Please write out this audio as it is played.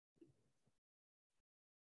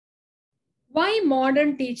Why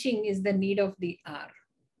modern teaching is the need of the hour?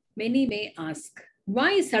 Many may ask,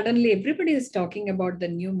 why suddenly everybody is talking about the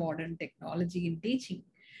new modern technology in teaching?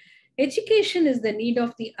 Education is the need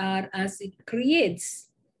of the hour as it creates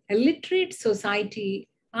a literate society,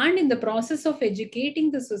 and in the process of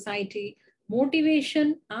educating the society,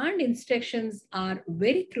 motivation and instructions are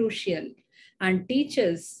very crucial, and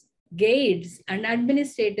teachers, guides, and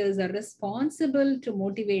administrators are responsible to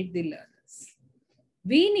motivate the learners.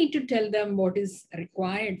 We need to tell them what is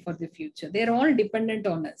required for the future. They're all dependent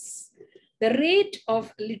on us. The rate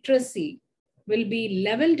of literacy will be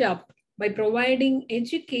leveled up by providing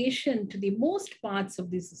education to the most parts of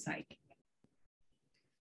the society.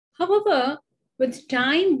 However, with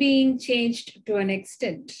time being changed to an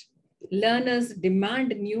extent, learners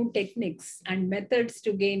demand new techniques and methods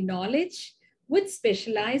to gain knowledge, which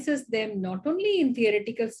specializes them not only in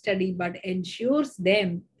theoretical study but ensures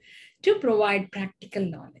them to provide practical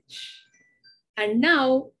knowledge. And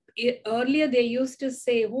now, earlier they used to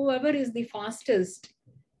say, whoever is the fastest,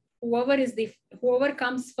 whoever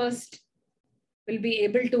comes first will be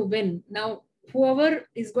able to win. Now, whoever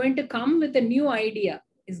is going to come with a new idea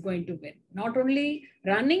is going to win. Not only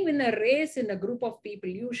running in a race in a group of people,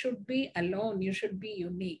 you should be alone, you should be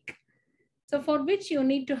unique. So for which you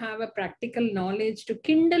need to have a practical knowledge to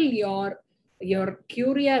kindle your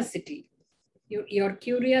curiosity, your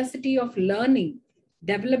curiosity of learning,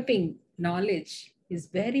 developing knowledge is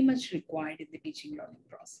very much required in the teaching learning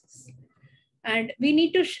process. And we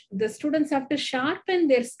need to, the students have to sharpen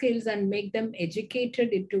their skills and make them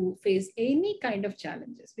educated to face any kind of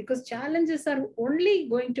challenges, because challenges are only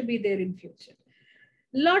going to be there in future.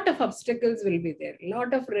 Lot of obstacles will be there,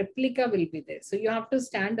 lot of replica will be there. So you have to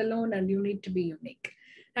stand alone and you need to be unique.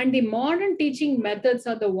 And the modern teaching methods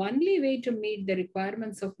are the only way to meet the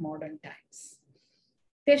requirements of modern times.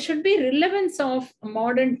 There should be relevance of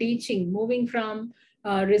modern teaching, moving from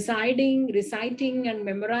reciting and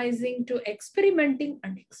memorizing to experimenting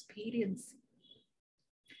and experiencing.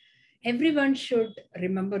 Everyone should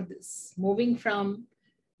remember this, moving from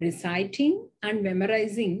reciting and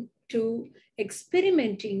memorizing to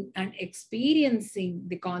experimenting and experiencing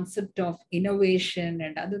the concept of innovation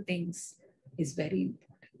and other things is very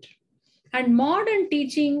important. And modern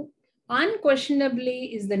teaching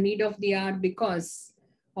unquestionably is the need of the hour because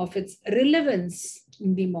of its relevance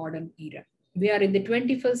in the modern era. We are in the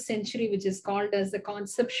 21st century, which is called as the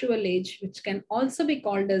conceptual age, which can also be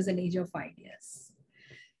called as an age of ideas.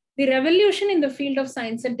 The revolution in the field of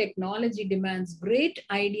science and technology demands great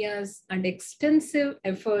ideas and extensive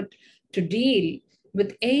effort to deal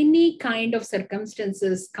with any kind of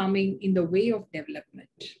circumstances coming in the way of development.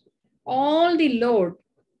 All the load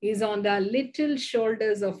is on the little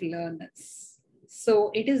shoulders of learners.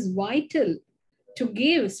 So it is vital to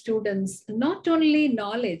give students not only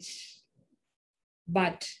knowledge,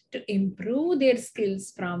 but to improve their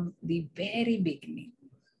skills from the very beginning.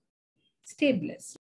 Stay blessed.